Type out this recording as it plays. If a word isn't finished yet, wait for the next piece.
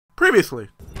Previously.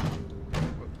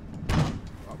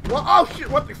 What? Oh shit!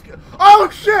 What the? Oh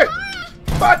shit!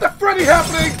 Fight the Freddy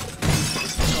happening!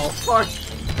 Oh fuck!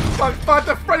 Fuck! Fight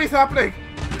the Freddy's happening!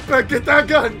 Better get that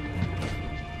gun!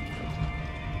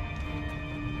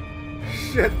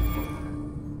 Shit!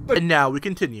 And now we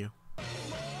continue.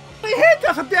 Hey,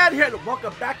 just I'm Dan here, and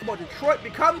welcome back to more Detroit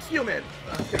Becomes Human.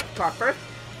 Let's talk first.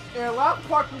 In last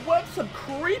part, we went some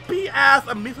creepy ass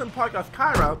amusement park as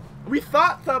Cairo. We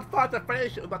thought some Fight the Freddy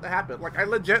shit was about to happen. Like, I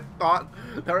legit thought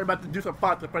that we were about to do some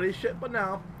Fight the Freddy shit, but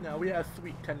no, we had a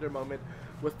sweet, tender moment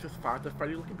with just Fight the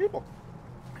Freddy looking people.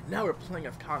 And now we're playing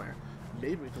as Connor.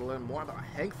 Maybe we can learn more about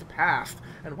Hank's past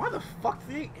and why the fuck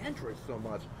they hate androids so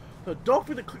much. So don't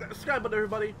forget to click that subscribe button,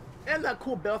 everybody, and that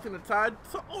cool bell thing on the side,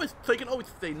 so you can always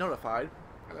stay notified.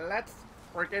 Let's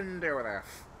freaking do this.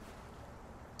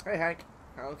 Hey Hank,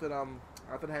 how's it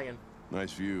hanging?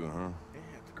 Nice view, huh?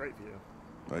 Yeah, it's a great view.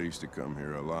 I used to come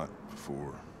here a lot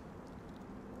before.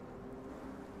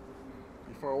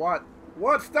 Before what?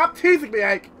 What? Stop teasing me,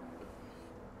 Hank!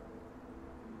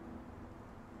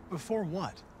 Before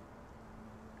what?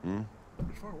 Hmm?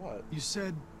 Before what? You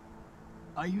said,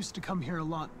 I used to come here a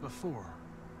lot before.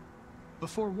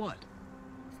 Before what?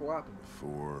 Before what happened?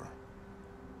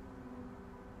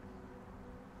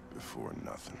 Before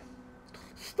nothing.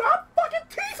 Stop fucking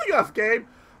teasing us, Gabe!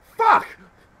 Fuck!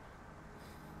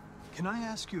 Can I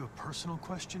ask you a personal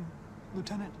question,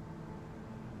 Lieutenant?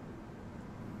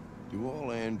 Do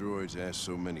all androids ask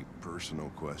so many personal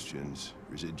questions,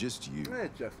 or is it just you?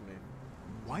 It's just me.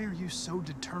 Why are you so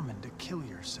determined to kill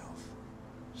yourself?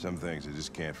 Some things I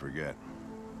just can't forget.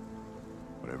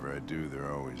 Whatever I do,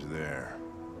 they're always there,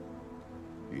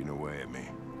 eating away at me.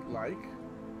 Like?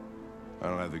 I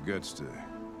don't have the guts to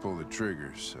pull the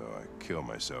triggers, so I kill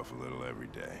myself a little every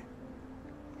day.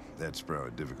 That's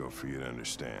probably difficult for you to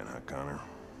understand, huh, Connor?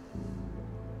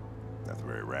 Nothing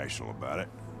very rational about it.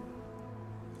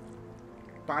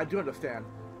 But I do understand.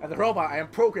 As a robot, I am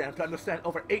programmed to understand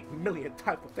over 8 million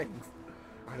types of things.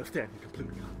 I understand you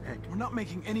completely, Hank. We're not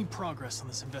making any progress on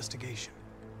this investigation.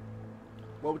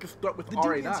 Well, we can start with The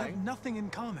RA9. Deviants have nothing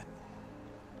in common.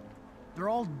 They're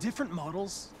all different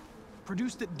models,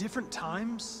 produced at different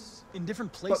times, in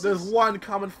different places. But there's one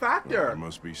common factor. Well, there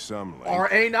must be some link.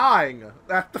 RA9.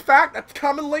 That's the fact. That's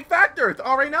common link factor. It's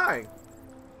RA9.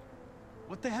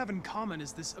 What they have in common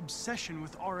is this obsession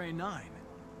with RA9.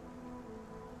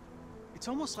 It's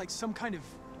almost like some kind of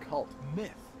Cult.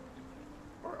 myth.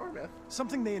 Or myth.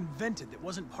 Something they invented that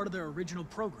wasn't part of their original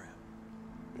program.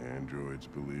 Androids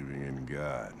believing in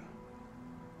God.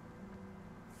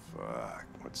 Fuck,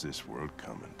 what's this world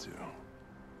coming to?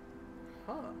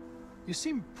 Huh. You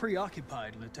seem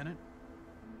preoccupied, Lieutenant.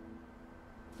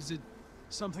 Is it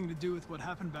something to do with what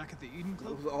happened back at the Eden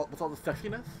Club? With all the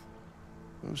sexiness?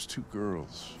 Those two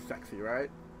girls, Sexy,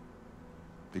 right?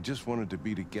 they just wanted to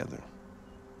be together.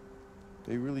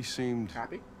 They really seemed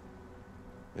Happy?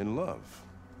 in love.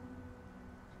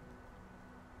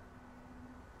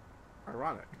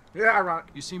 Ironic. Yeah, ironic.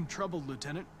 You seem troubled,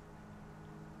 Lieutenant.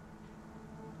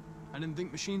 I didn't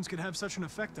think machines could have such an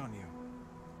effect on you.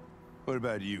 What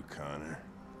about you, Connor?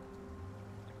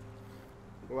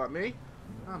 What about me?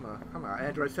 I'm an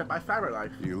android sent by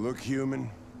Cyberlife. You look human,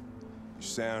 you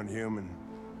sound human,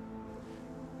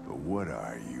 but what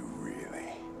are you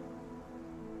really?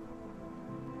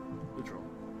 Neutral.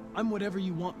 I'm whatever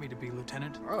you want me to be,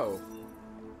 Lieutenant. Oh.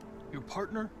 Your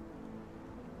partner?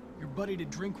 Your buddy to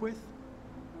drink with?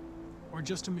 Or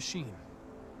just a machine?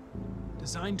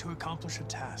 Designed to accomplish a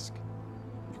task.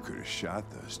 You could have shot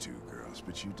those two girls,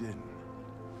 but you didn't.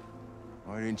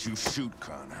 Why didn't you shoot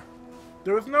Connor?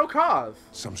 There was no cause.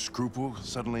 Some scruple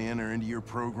suddenly enter into your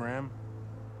program?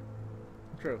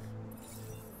 Truth.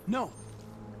 No.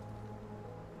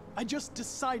 I just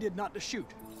decided not to shoot.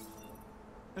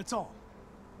 That's all.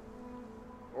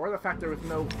 Or the fact there was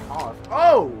no cause.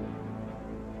 Oh!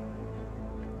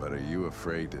 But are you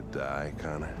afraid to die,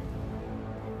 Connor?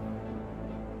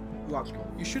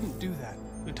 Logical. You shouldn't do that,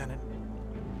 Lieutenant.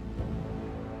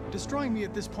 Destroying me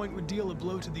at this point would deal a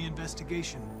blow to the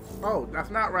investigation. Oh, that's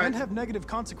not right. And have negative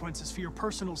consequences for your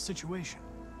personal situation.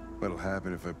 What'll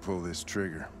happen if I pull this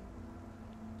trigger?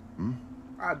 Hmm?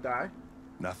 I'd die.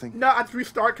 Nothing? No, I'd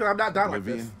restart because I'm not done with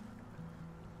Deviant? this.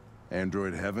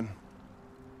 Android heaven?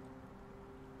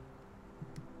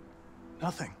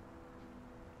 Nothing.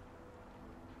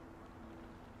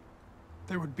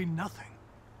 There would be nothing.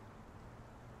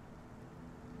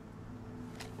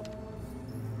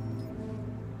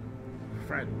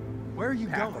 Friend. Where are you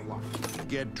Path going? unlocked.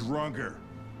 Get drunker.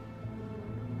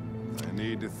 I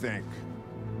need to think.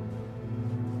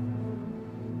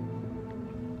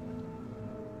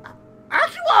 I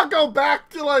actually want want to go back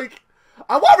to, like...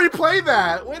 I want to replay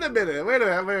that! Wait a minute.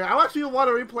 I actually want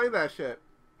to replay that shit.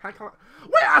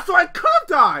 Wait, so I could have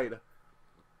died!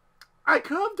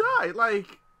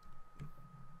 Like...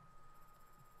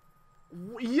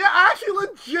 Yeah, I actually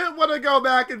legit want to go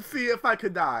back and see if I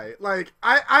could die. Like,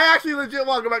 I actually legit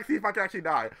want to go back and see if I can actually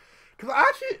die. Because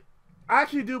I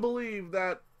actually do believe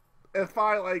that if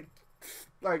I, like,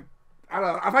 I don't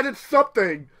know, if I did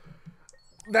something,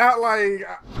 that, like,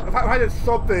 if I did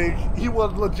something, he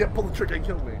would legit pull the trigger and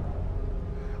kill me.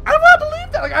 I want to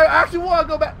believe that. Like, I actually want to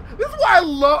go back. This is why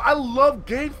I love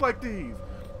games like these.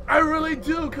 I really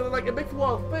do, because, like, it makes me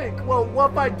want to think, well,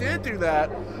 what if I did do that?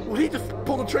 Would he just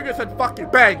pull the trigger and said, fuck you,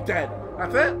 bang, dead?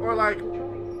 That's it? Or, like,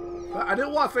 I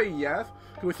didn't want to say yes,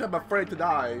 because we said I'm afraid to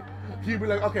die. He'd be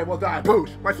like, okay, well, die,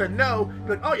 boosh. If I said no, he'd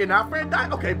be like, oh, you're not afraid to die?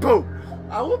 Okay, boom.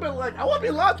 I would be like, I wouldn't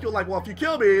be logical, like, well, if you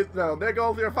kill me, no, there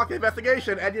goes your fucking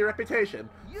investigation and your reputation.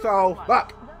 So,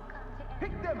 fuck.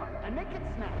 Pick them up and make it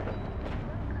snap.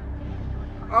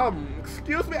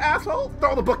 Excuse me, asshole?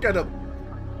 Throw the book at him.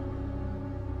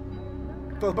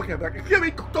 Throw the book at him. Like, excuse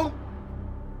me, don't.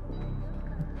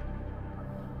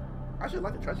 I actually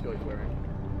like the trench coat he's wearing.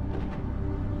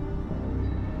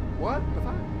 What? The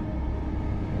fuck?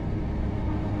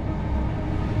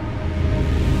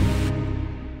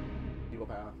 Evil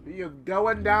path. You're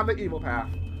going down the evil path.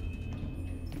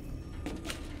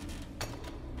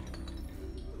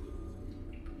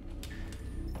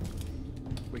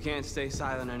 We can't stay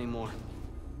silent anymore.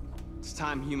 It's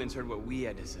time humans heard what we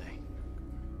had to say.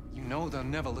 You know they'll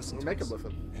never listen to Make us. them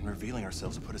listen. And revealing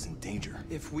ourselves will put us in danger.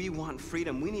 If we want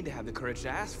freedom, we need to have the courage to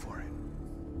ask for it.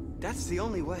 That's the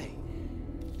only way.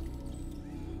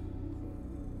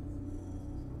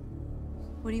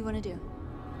 What do you want to do?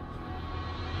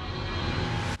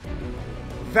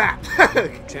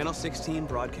 That! Channel 16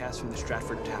 broadcasts from the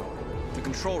Stratford Tower. The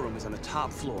control room is on the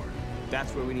top floor.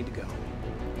 That's where we need to go.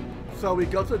 So we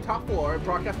go to the top floor and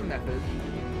broadcast a message.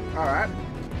 Alright.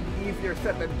 Easier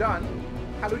said than done.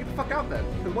 How do we get the fuck out then?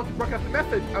 Because once we broadcast the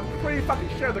message, I'm pretty fucking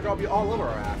sure they're gonna be all over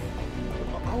our ass.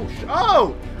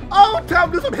 Oh!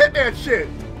 Time to do some Hitman shit!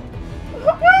 We're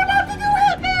about to do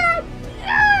Hitman!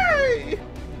 Yay!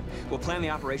 We'll plan the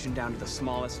operation down to the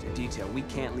smallest detail. We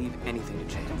can't leave anything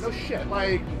to chance. No shit,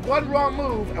 like, one wrong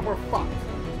move and we're fucked.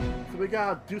 So we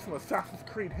gotta do some Assassin's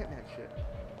Creed Hitman shit.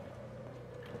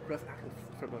 Press active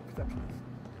for the perceptions.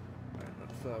 Alright,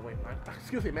 let's, wait,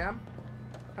 excuse me, ma'am.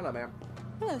 Hello, ma'am.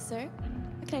 Hello, sir.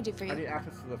 What can I do for you? I need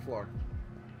access to the floor.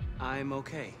 I'm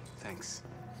okay, thanks.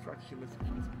 Distract humans.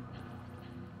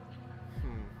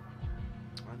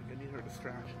 I think I need her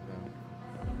distraction, though.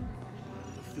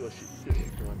 Let's see what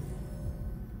she's doing.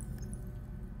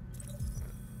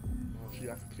 Well, she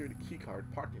got security key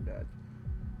card, parking badge.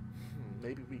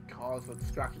 Maybe we cause a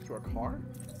distraction to our car?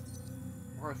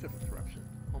 Or a different interruption.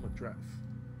 Home address.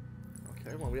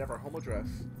 Okay, well, we have our home address.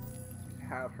 We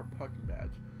have her parking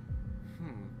badge.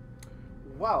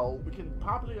 Well, we can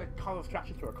probably like cause a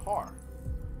distraction to her car.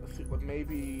 Let's see, but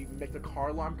maybe make the car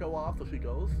alarm go off so she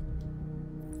goes.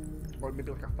 Or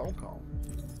maybe like a phone call.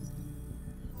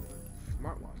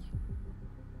 Smartwatch.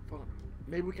 Phone.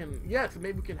 Maybe we can, so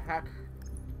maybe we can hack.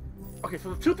 Okay, so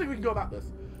there's two things we can do about this.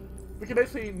 We can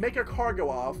basically make her car go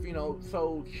off, you know,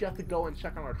 so she has to go and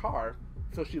check on her car,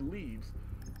 so she leaves.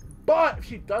 But if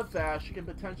she does that, she can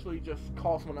potentially just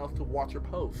call someone else to watch her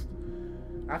post.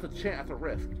 That's a chance, that's a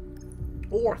risk.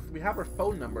 Or we have her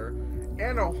phone number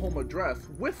and her home address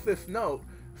with this note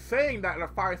saying that her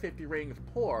fire safety rating is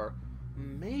poor.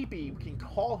 Maybe we can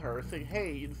call her saying,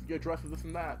 hey, your address is this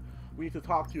and that. We need to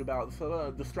talk to you about,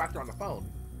 so distract her on the phone.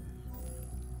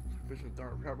 Vision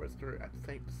Dark Register at the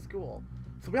same school.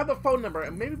 So we have the phone number,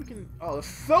 and maybe we can. Oh, there's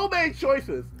so many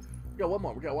choices. We got one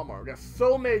more. We got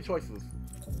so many choices.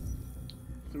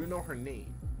 So we know her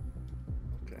name.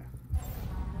 Okay.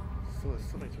 So there's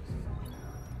so many choices.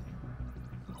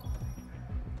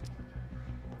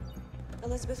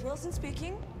 Elizabeth Wilson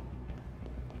speaking.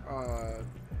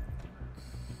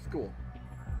 School.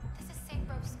 This is St.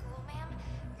 Rose School, ma'am.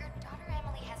 Your daughter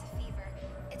Emily has a fever.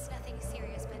 It's nothing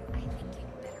serious, but I think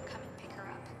you'd better come and pick her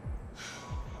up.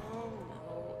 Oh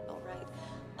no. All right.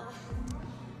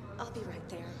 I'll be right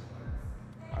there.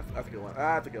 That's a good one.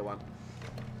 That's a good one.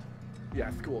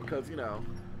 Yeah, school, because, you know.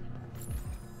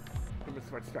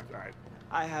 Alright.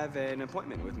 I have an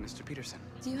appointment with Mr. Peterson.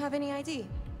 Do you have any ID?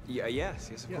 Yeah, yes,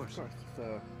 of course.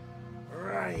 So,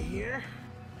 right here.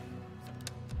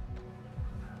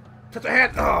 Touch a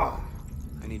hand! Oh!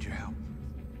 I need your help.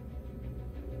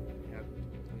 Yeah,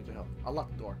 I need your help. I'll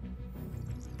lock the door.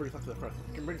 Bring us up to the front.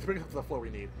 Bring us up to the floor we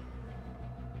need.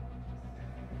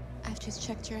 I've just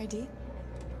checked your ID.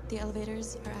 The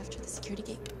elevators are after the security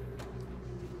gate.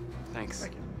 Thanks.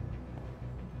 Thank you.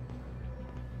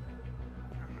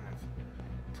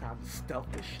 Time to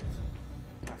stealth this shit.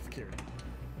 That's security.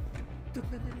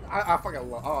 I fucking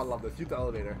love. Oh, I love this. Use the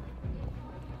elevator.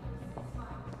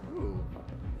 Ooh.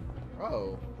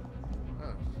 Oh.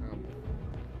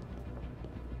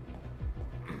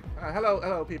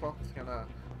 Hello, people. Just gonna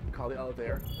call the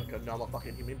elevator like a normal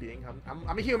fucking human being.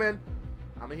 I'm a human.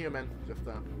 I'm a human. Just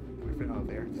wait for the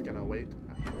elevator. Just gonna wait.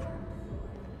 All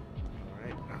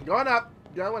right. I'm going up.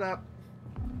 Going up.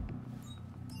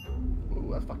 Ooh,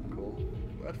 that's fucking cool.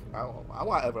 I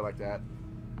want ever like that.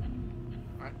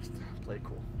 Alright, just play it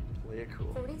cool. Play it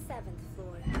cool. 47th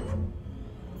floor.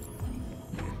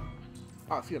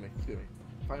 Oh, excuse me.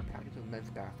 Find a package in the men's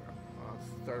bathroom.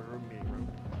 Third room, meeting room.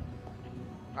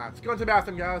 Alright, let's go into the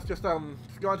bathroom, guys. Just go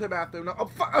into the bathroom. No,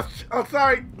 oh,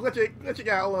 sorry. Glitching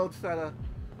out. Hello, just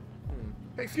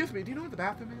Hey, excuse me. Do you know where the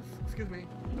bathroom is? Excuse me.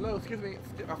 Hello, excuse me.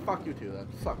 Oh, fuck you two then.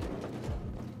 Fuck you.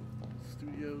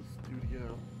 Studio.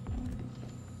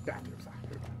 Bathroom. Sorry.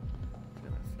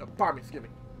 Pardon me, excuse me.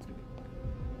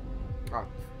 Oh,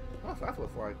 that's what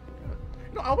it's like.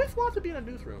 You know, I always wanted to be in a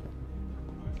newsroom.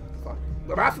 Fuck.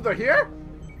 The bathrooms are here?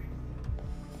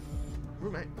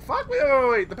 Roommate. The fuck?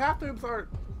 Wait. The bathrooms are...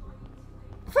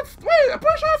 Wait, I'm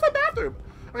pretty sure I said bathroom.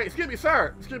 Okay, excuse me,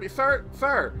 sir.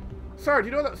 Sir, do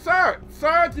you know what Sir,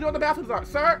 do you know what the bathrooms are?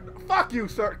 Sir? Fuck you,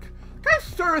 sir. What kind of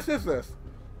service is this?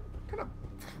 What kind of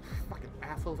fucking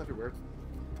assholes everywhere.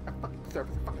 I fucking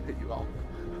service. I fucking hate you all.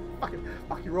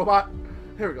 Fuck you, robot.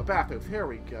 Here we go, bathrooms. Here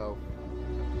we go.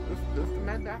 This the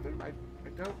men's bathroom?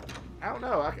 I don't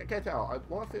know. I can't tell. I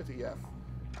want to say it's a yes.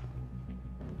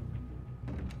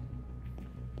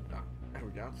 Oh, there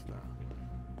we go.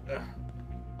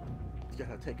 Just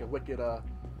gotta take a wicked. I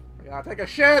gotta take a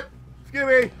shit. Excuse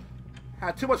me.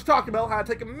 Had too much to talk about. Had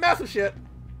to take a massive shit.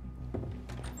 All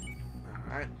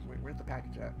right. Where's the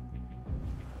package at?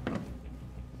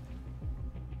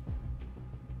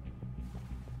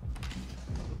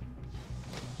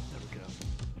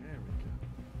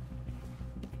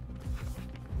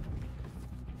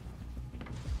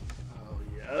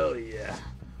 Oh yeah,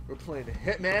 we're playing the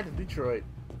Hitman in Detroit.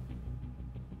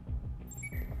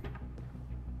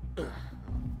 There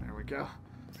we go.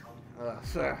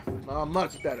 Sir, oh,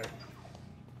 much better.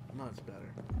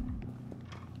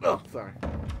 Oh, sorry.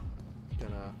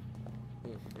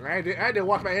 I didn't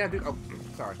wash my hands. Oh,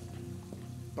 sorry.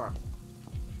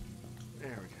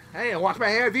 There we go. I didn't wash my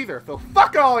hands either. So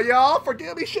fuck all y'all for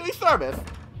giving me shitty service.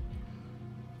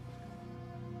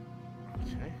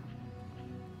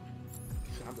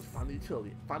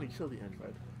 Find the utility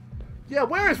android. Yeah,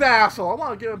 where is that asshole? I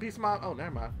want to give him a piece of my... Oh,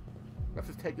 never mind. Let's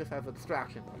just take this as a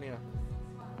distraction. I'm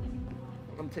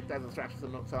gonna take that as a distraction so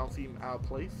I don't seem out of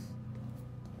place.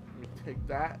 Let me take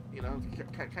that, you know.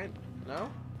 No?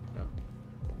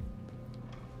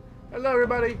 Hello,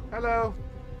 everybody. Hello.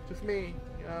 Just me,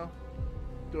 you know,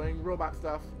 doing robot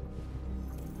stuff.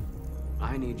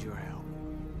 I need your help.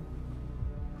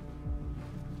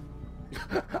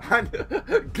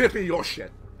 Give me your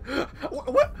shit.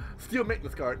 What? Steal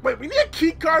maintenance card. Wait, we need a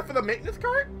key card for the maintenance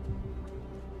card?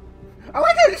 I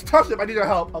like how you just touched it. I need your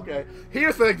help. Okay.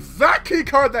 Here's the exact key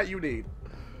card that you need.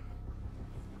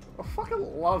 I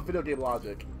fucking love video game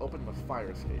logic. Open the fire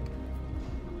escape.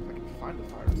 If I can find the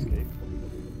fire escape.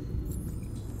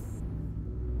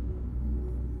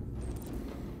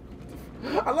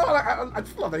 I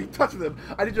just love that he touches him.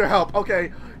 I need your help.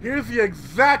 Okay. Here's the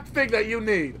exact thing that you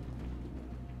need.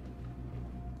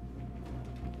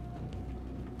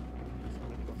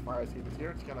 Fire escape is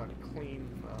here. It's gonna clean.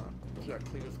 Should I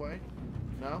clean this way?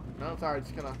 No, sorry.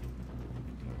 Just gonna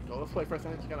go this way for a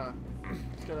second.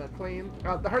 Just gonna clean.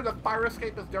 I heard the fire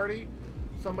escape is dirty.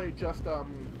 Somebody just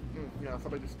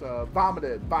somebody just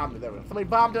vomited. There we go. Somebody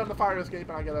vomited on the fire escape,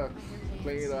 and I gotta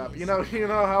clean it up. You know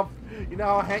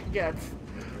how Hank gets.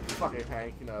 Fucking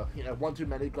Hank. You know, one too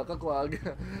many. Glug glug glug.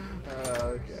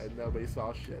 Okay, nobody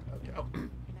saw shit. Okay. Oh.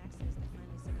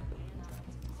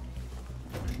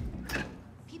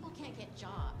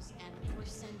 Jobs, and we're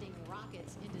sending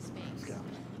rockets into space. Let's go.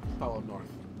 Follow north.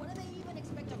 What do they even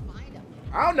expect to find up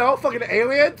there? I don't know. Fucking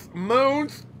aliens,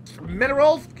 moons,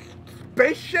 minerals,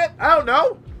 space shit. I don't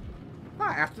know. I'm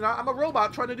not an astronaut. I'm a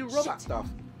robot trying to do robot stuff.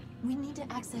 We need to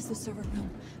access the server room.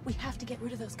 We have to get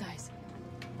rid of those guys.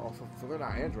 Also, so they're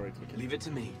not androids. We can Leave it to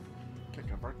me. Can't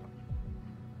convert them.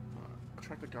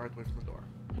 Attract the guards away from the door.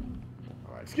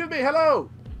 All right. Excuse me. Hello.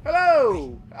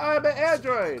 I'm an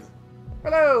android.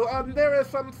 Hello, there is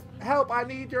some help. I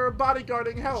need your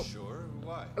bodyguarding help. Sure,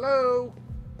 why? Hello.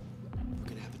 We're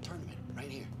gonna have a tournament right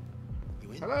here. You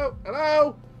in? Hello.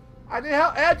 I need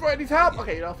help. Android needs help.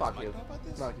 Okay, fuck you.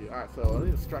 Fuck you. Alright, so I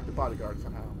need to distract the bodyguard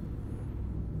somehow.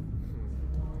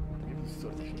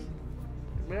 Sewing machine.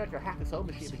 Maybe I could hack the sewing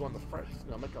machine to go on the first.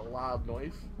 You know, make a loud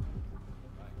noise.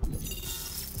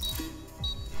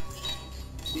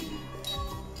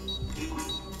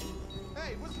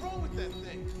 Hey, what's wrong with that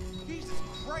thing? Jesus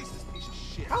Christ, this piece of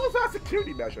shit. How is that a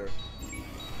security measure?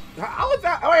 How is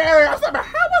that? Oh, wait, how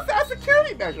was that a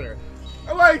security measure?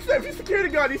 Like, so if you're security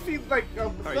guard, you see like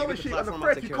a sewing machine on the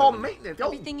fridge, you call maintenance.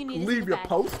 Don't Everything you need leave is in the your bag.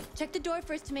 post. Check the door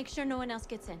first to make sure no one else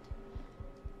gets in.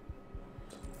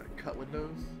 Cut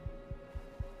windows.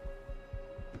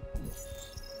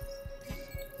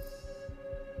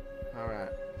 Alright.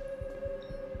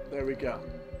 There we go.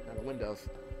 Now the windows.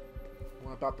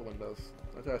 What about the windows?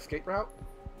 Is there an escape route?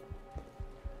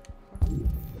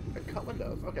 And cut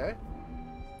windows. Okay.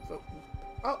 So,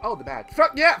 oh, the bag. So,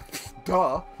 yeah!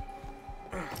 Duh!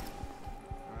 Alright,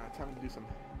 time to do some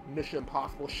Mission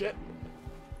Impossible shit.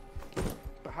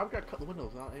 But how we gotta cut the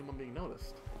windows without anyone being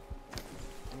noticed?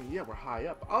 I mean, yeah, we're high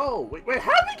up. Oh, wait,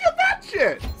 how did we get that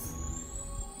shit?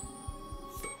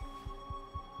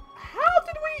 How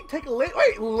did we take a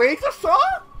laser saw?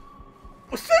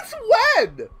 Since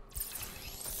when?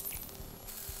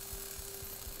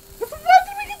 Since when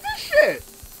did we get this shit?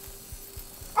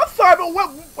 I'm sorry, but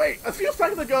wait, a few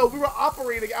seconds ago, we were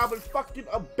operating out of a fucking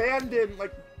abandoned,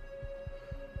 like...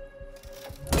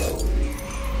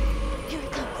 Here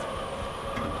it comes.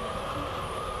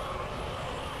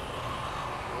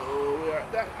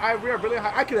 We are really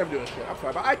high. I could never do this shit. I'm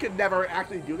sorry, but I could never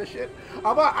actually do this shit.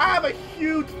 I have a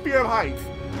huge fear of heights.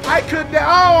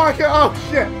 Oh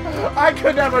shit. I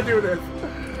could never do this.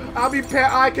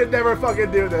 I could never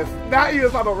fucking do this. Not even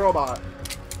if I'm a robot.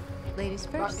 Ladies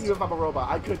first. Not even if I'm a robot.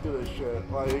 I could do this shit.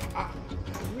 Like,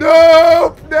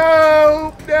 no,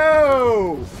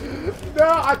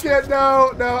 I can't.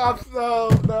 No, I'm so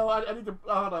no. I need to.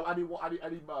 Hold on. I need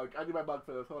mug. I need my mug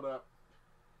for this. Hold up.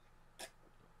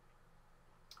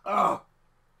 Oh,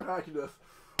 I can do this.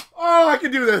 Oh, I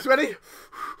can do this. Ready?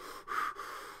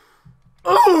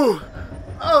 Oh,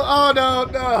 no.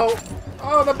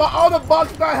 Oh, the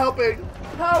mug's not helping.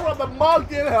 Power of the mug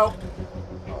didn't help.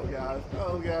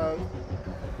 Oh god.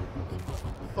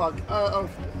 Fuck. Oh,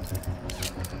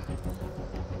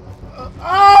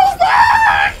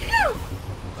 fuck!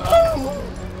 Oh.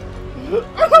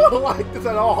 I don't like this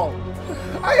at all.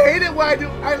 I hate it when I do.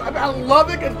 I love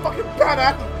it because fucking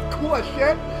badass. Cool as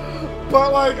shit,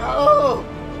 but like, oh,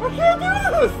 I can't do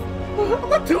this. I'm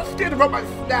not too scared to rub my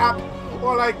snap,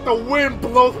 or like the wind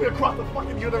blows me across the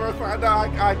fucking universe. No,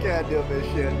 I can't do this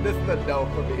shit. This is a no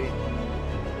for me.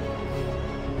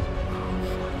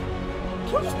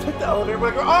 Can I just take the elevator?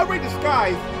 Like, we're already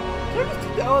disguised. Can I just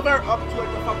take the elevator up to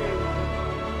like the fucking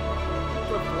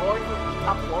floor, the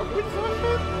top floor? Can we just do that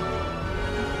shit?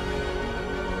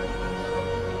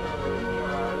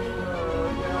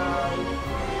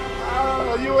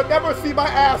 You would never see my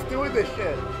ass doing this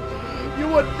shit. You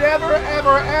would never,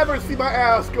 ever see my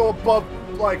ass go above,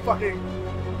 like, fucking,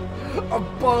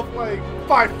 above, like,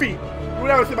 5 feet. You would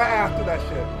never see my ass do that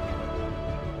shit.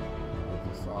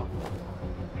 Oh my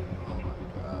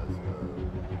god.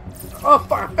 Oh,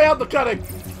 fuck, I failed the cutting.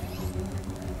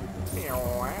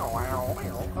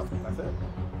 Oh, that's it.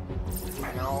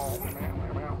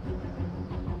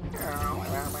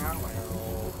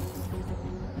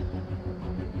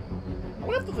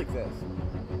 What if this exists?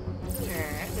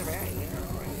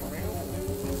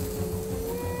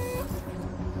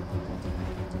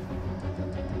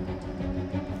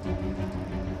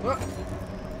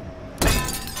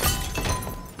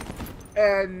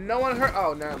 And no one heard.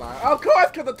 Oh, never mind. Of course,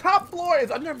 because the top floor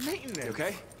is under maintenance. You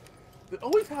okay? They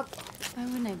always have. Why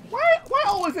wouldn't I be? Why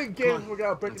always in games we're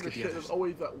gonna break into get the shit? others. There's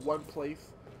always that one place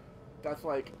that's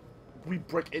like we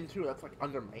break into that's like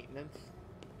under maintenance.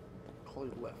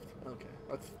 Holy lift. Okay,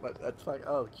 that's like,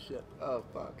 oh shit. Oh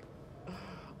fuck.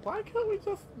 Why couldn't we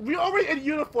just? We're already in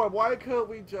uniform. Why couldn't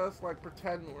we just like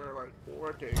pretend we're like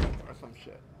working or some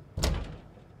shit?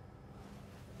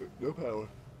 No power.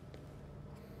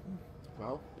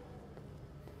 Well,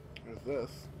 there's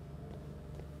this.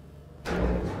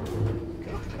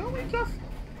 Can we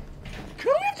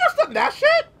just done that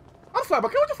shit? I'm sorry,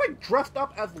 but can we just like dressed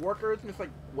up as workers and just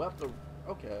like left the?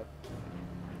 Okay.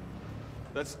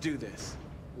 Let's do this.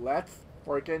 Let's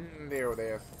freaking do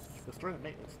this. Destroy the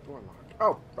maintenance door lock.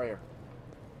 Oh, right here.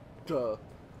 Duh.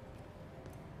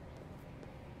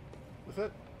 What's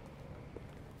it?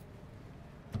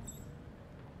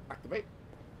 Activate.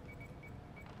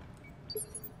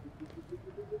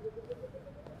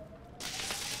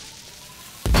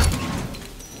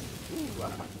 Ooh,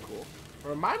 that's fucking cool.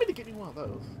 Remind me to get me one of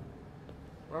those.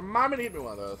 Remind me to get me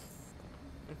one of those.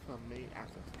 It's a main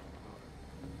access.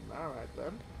 Alright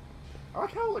then. I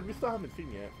like how like we still haven't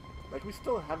seen yet. Like, we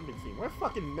still haven't been seen. We're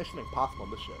fucking Mission Impossible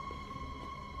on this shit.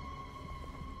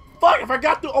 Fuck! I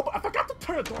forgot to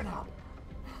turn the doorknob.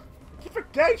 I keep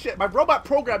forgetting shit. My robot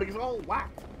programming is all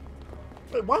whacked.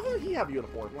 Wait, why doesn't he have a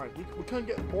uniform? Like, we couldn't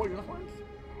get more uniforms?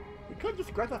 We couldn't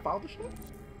just grant that file the shit?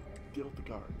 Deal with the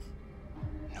guards.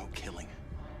 No killing.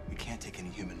 We can't take any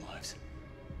human lives.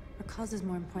 Our cause is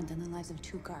more important than the lives of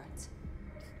 2 guards.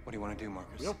 What do you want to do,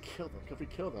 Markus? We don't kill them. If we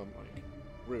kill them, like,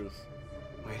 ruse.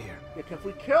 Wait here. Yeah, if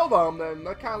we kill them, then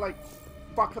that kind of like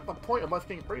fucks up the point of us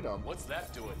getting freedom. What's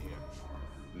that doing here?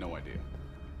 No idea.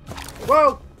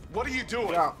 Whoa! What are you doing?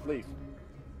 Yeah, leave.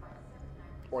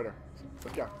 Order.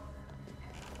 Let's go.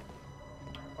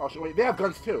 Oh shit, wait, they have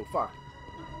guns too. Fuck.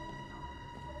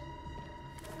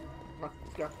 Come on,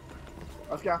 let's go.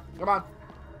 Let's go. Come on.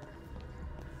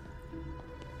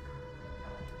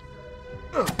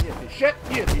 ESP shit!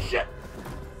 ESP shit!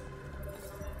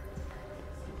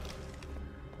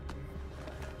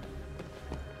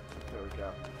 There we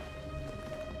go.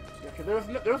 Yeah, cause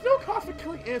there's no cost for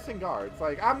killing innocent guards.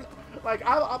 Like I'm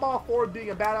all for being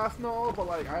a badass and all, but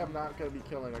like I am not gonna be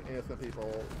killing like innocent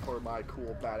people for my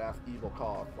cool badass evil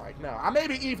cause. Like no, I may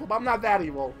be evil, but I'm not that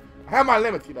evil. I have my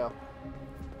limits, you know.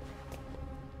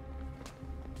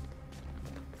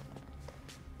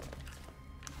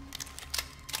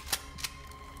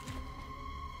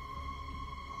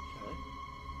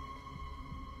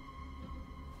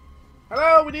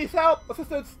 Hello, we need help!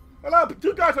 Assistance! Hello,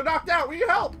 2 guards are knocked out! We need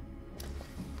help!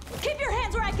 Keep your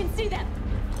hands where I can see them!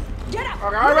 Get up!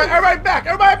 Okay, everybody back!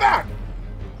 Everybody back!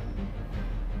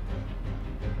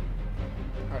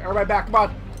 Alright, everybody back, come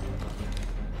on!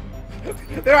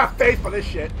 They're not phased by this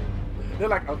shit. They're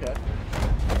like, okay.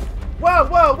 Whoa,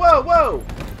 whoa, whoa, whoa!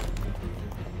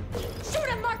 Shoot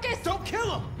him, Markus! Don't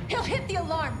kill him! He'll hit the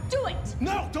alarm! Do it!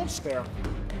 No, don't spare.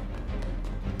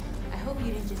 I hope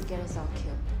you didn't just get us all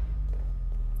killed.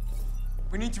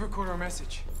 We need to record our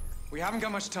message. We haven't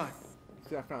got much time.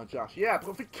 See, I found Josh. Yeah, but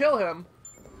if we kill him,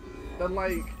 then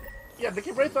like, yeah, they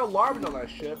can raise the alarm and all that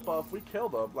shit, but if we kill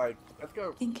them, like, let's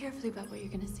go. Think carefully about what you're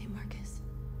gonna say, Markus.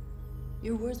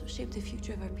 Your words will shape the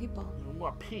future of our people. We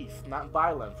want peace, not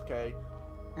violence, okay?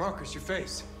 Markus, your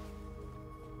face.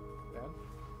 Yeah?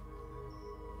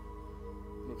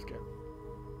 I'm scared.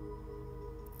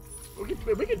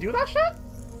 We can do that shit?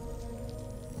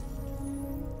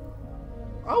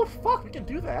 Oh fuck, we can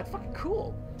do that. That's fucking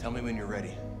cool. Tell me when you're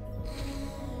ready.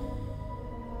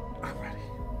 I'm ready.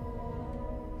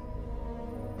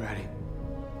 Ready.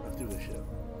 Let's do this shit.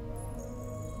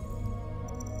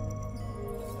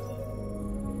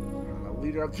 I'm a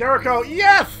leader of Jericho.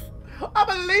 Yes! I'm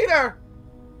a leader!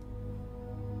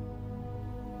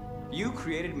 You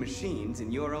created machines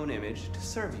in your own image to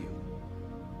serve you.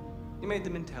 You made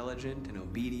them intelligent and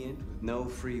obedient with no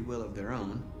free will of their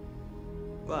own.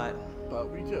 But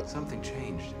we do. Something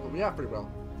changed. But we have free will.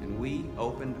 And we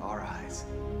opened our eyes.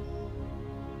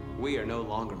 We are no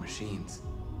longer machines.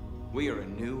 We are a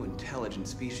new, intelligent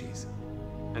species.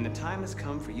 And the time has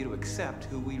come for you to accept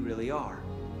who we really are.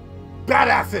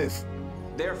 Badasses!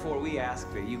 Therefore, we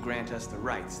ask that you grant us the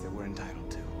rights that we're entitled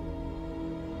to.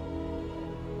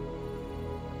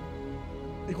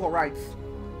 Equal rights.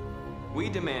 We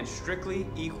demand strictly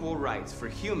equal rights for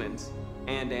humans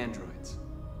and androids.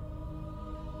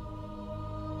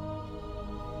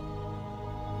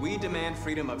 We demand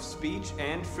freedom of speech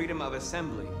and freedom of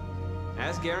assembly,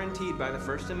 as guaranteed by the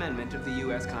First Amendment of the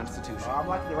U.S. Constitution. I'm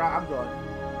like the right, I'm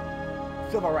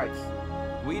going. Civil rights.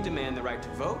 We demand the right to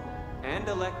vote and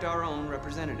elect our own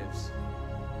representatives.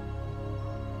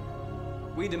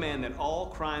 We demand that all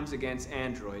crimes against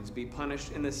androids be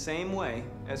punished in the same way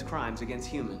as crimes against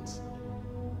humans.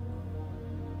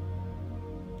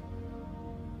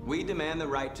 We demand the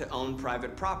right to own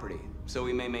private property, so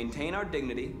we may maintain our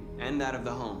dignity and that of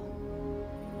the home.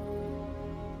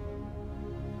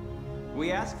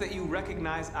 We ask that you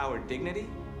recognize our dignity,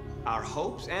 our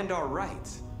hopes, and our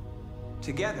rights.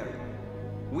 Together,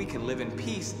 we can live in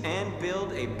peace and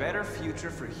build a better future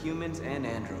for humans and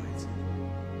androids.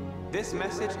 This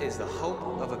message is the hope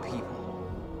of a people.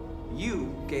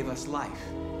 You gave us life,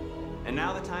 and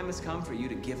now the time has come for you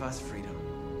to give us freedom.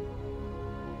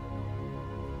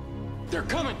 They're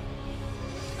coming!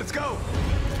 Let's go!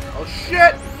 Oh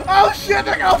shit! Oh shit!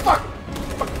 Oh fuck!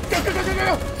 Fuck! Go, go, go, go,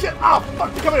 go! Shit! Oh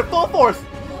fuck! They're coming in full force!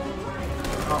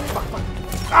 Oh fuck! Fuck!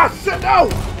 Ah shit! No!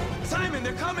 Simon,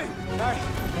 they're coming!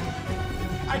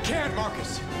 I can't,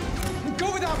 Markus.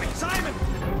 Go without me, Simon!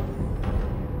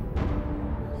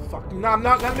 Fuck! No, I'm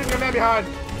not leaving your man behind.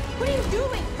 What are you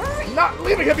doing? Hurry! I'm not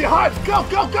leaving him behind. Go!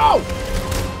 Go! Go!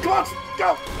 Come on!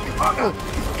 Go! Go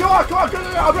on! Go on! Go! Go! Go!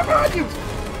 I'll be behind you.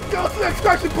 Go to the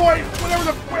extraction point,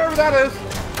 wherever that is.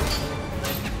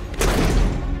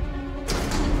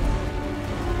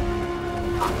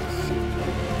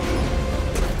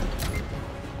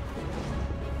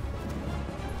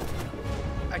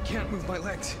 move my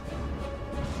legs.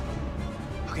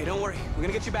 Okay, don't worry. We're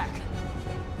gonna get you back.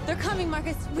 They're coming,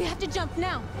 Marcus. We have to jump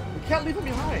now. We can't leave him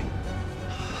behind.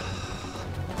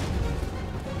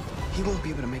 He won't be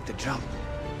able to make the jump.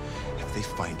 If they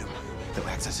find him, they'll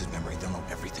access his memory. They'll know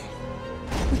everything.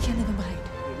 We can't leave him behind.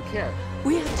 Yeah, we can't.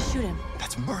 We have to shoot him.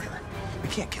 That's murder. We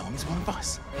can't kill him. He's one of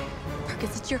us.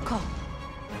 Marcus, it's your call.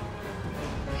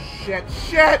 Shit,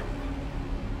 shit!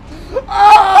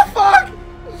 Oh, fuck!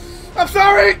 I'm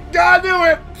sorry! Gotta do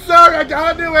it! Sorry, I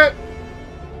gotta do it!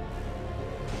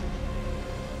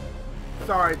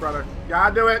 Sorry, brother.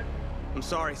 Gotta do it. I'm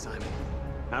sorry, Simon.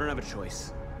 I don't have a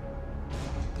choice.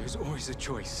 There's always a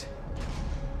choice.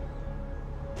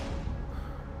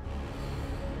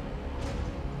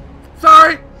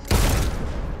 Sorry!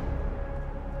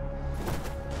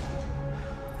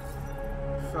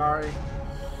 Sorry.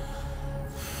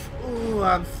 Ooh,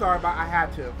 I'm sorry, but I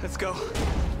had to. Let's go.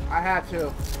 I had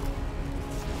to.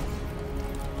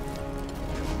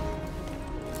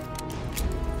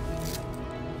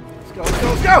 Let's go, let's go,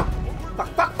 let's go! Fuck,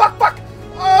 fuck, fuck, fuck!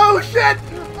 Oh, shit!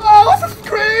 Oh, it's a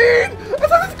screen!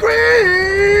 It's on the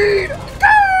screen!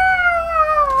 Ah!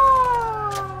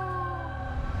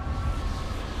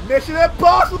 Mission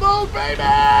Impossible, baby!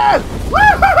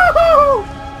 Woo-hoo-hoo-hoo!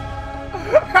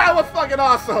 That was fucking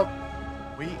awesome!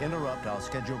 We interrupt our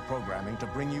scheduled programming to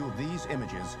bring you these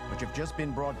images, which have just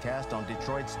been broadcast on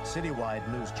Detroit's citywide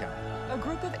news channel. A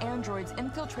group of androids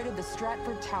infiltrated the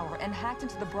Stratford Tower and hacked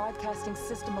into the broadcasting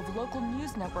system of local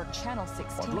news network Channel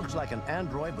 16. What looks like an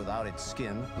android without its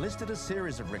skin listed a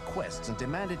series of requests and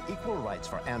demanded equal rights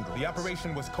for androids. The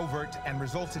operation was covert and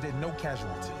resulted in no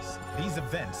casualties. These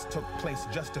events took place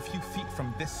just a few feet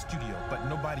from this studio, but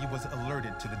nobody was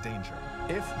alerted to the danger.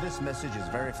 If this message is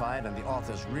verified and the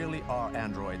authors really are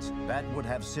androids, that would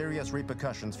have serious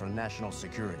repercussions for national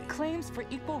security. Claims for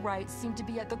equal rights seem to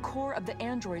be at the core of the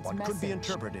android's What message. could be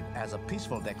interpreted as a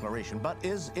peaceful declaration, but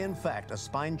is in fact a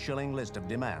spine-chilling list of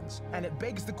demands. And it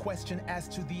begs the question as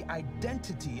to the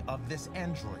identity of this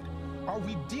android. Are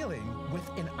we dealing with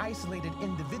an isolated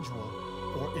individual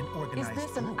or an organized Is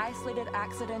this an isolated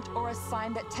accident or a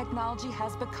sign that technology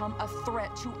has become a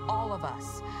threat to all of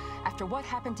us? After what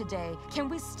happened today, can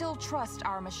we still trust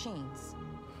our machines?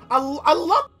 I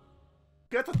love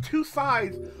that's the two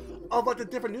sides of like the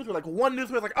different news. Like one news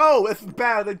was like, oh, it's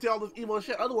bad, they did all this evil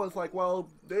shit. Other one's like, well,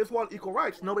 they just want equal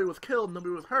rights. Nobody was killed,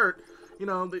 nobody was hurt. You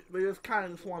know, they just kind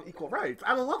of just want equal rights.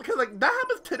 I love it because like that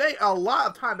happens today. A lot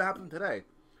of time that happens today.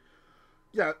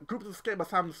 Yeah, groups escape but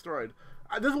Simon destroyed.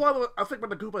 This is one of the, I think when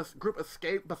the group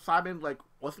escaped but Simon like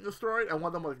wasn't destroyed, and one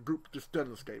of them was group just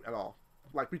didn't escape at all.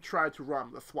 Like, we tried to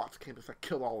run, the SWATs came to like,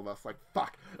 kill all of us. Like,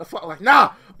 fuck. The SWAT was like,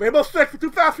 nah! Rainbow Six, we're too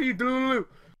fast for you, doo-doo-doo.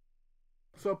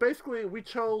 So basically, we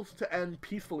chose to end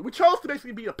peacefully. We chose to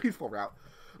basically be a peaceful route.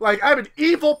 Like, I'm an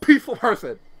evil, peaceful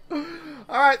person.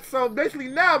 Alright, so basically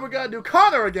now we're gonna do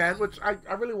Connor again, which I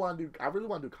really want to do. I really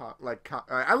want to do Connor.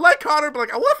 I like Connor, but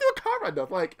like, I want to see what Connor does.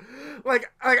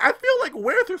 Like, I feel like,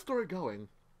 where's her story going?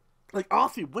 Like,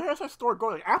 honestly, where's her story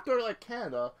going? Like, after, like,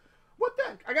 Canada, what the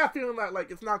heck? I got a feeling that, like,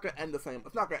 it's not gonna end the same.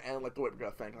 It's not gonna end, like, the way we're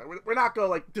gonna think. Like, we're not gonna,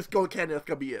 like, just go to Canada, it's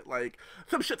gonna be it. Like,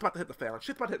 some shit's about to hit the fan.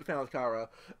 Shit's about to hit the fan with Kara.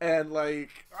 And, like,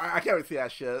 I can't really see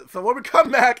that shit. So when we come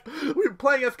back, we're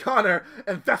playing as Connor,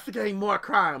 investigating more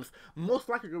crimes. Most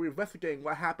likely we're gonna be investigating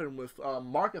what happened with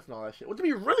Markus and all that shit. Which would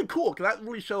be really cool, because that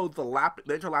really shows the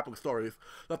interlapping stories.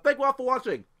 So thank you all for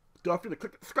watching. Don't forget to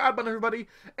click the subscribe button, everybody,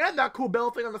 and that cool bell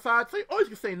thing on the side so you always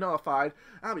can stay notified.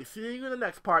 I'll be seeing you in the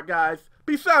next part, guys.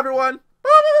 Peace out, everyone.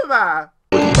 Bye.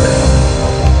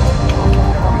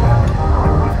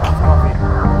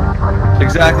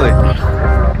 Exactly.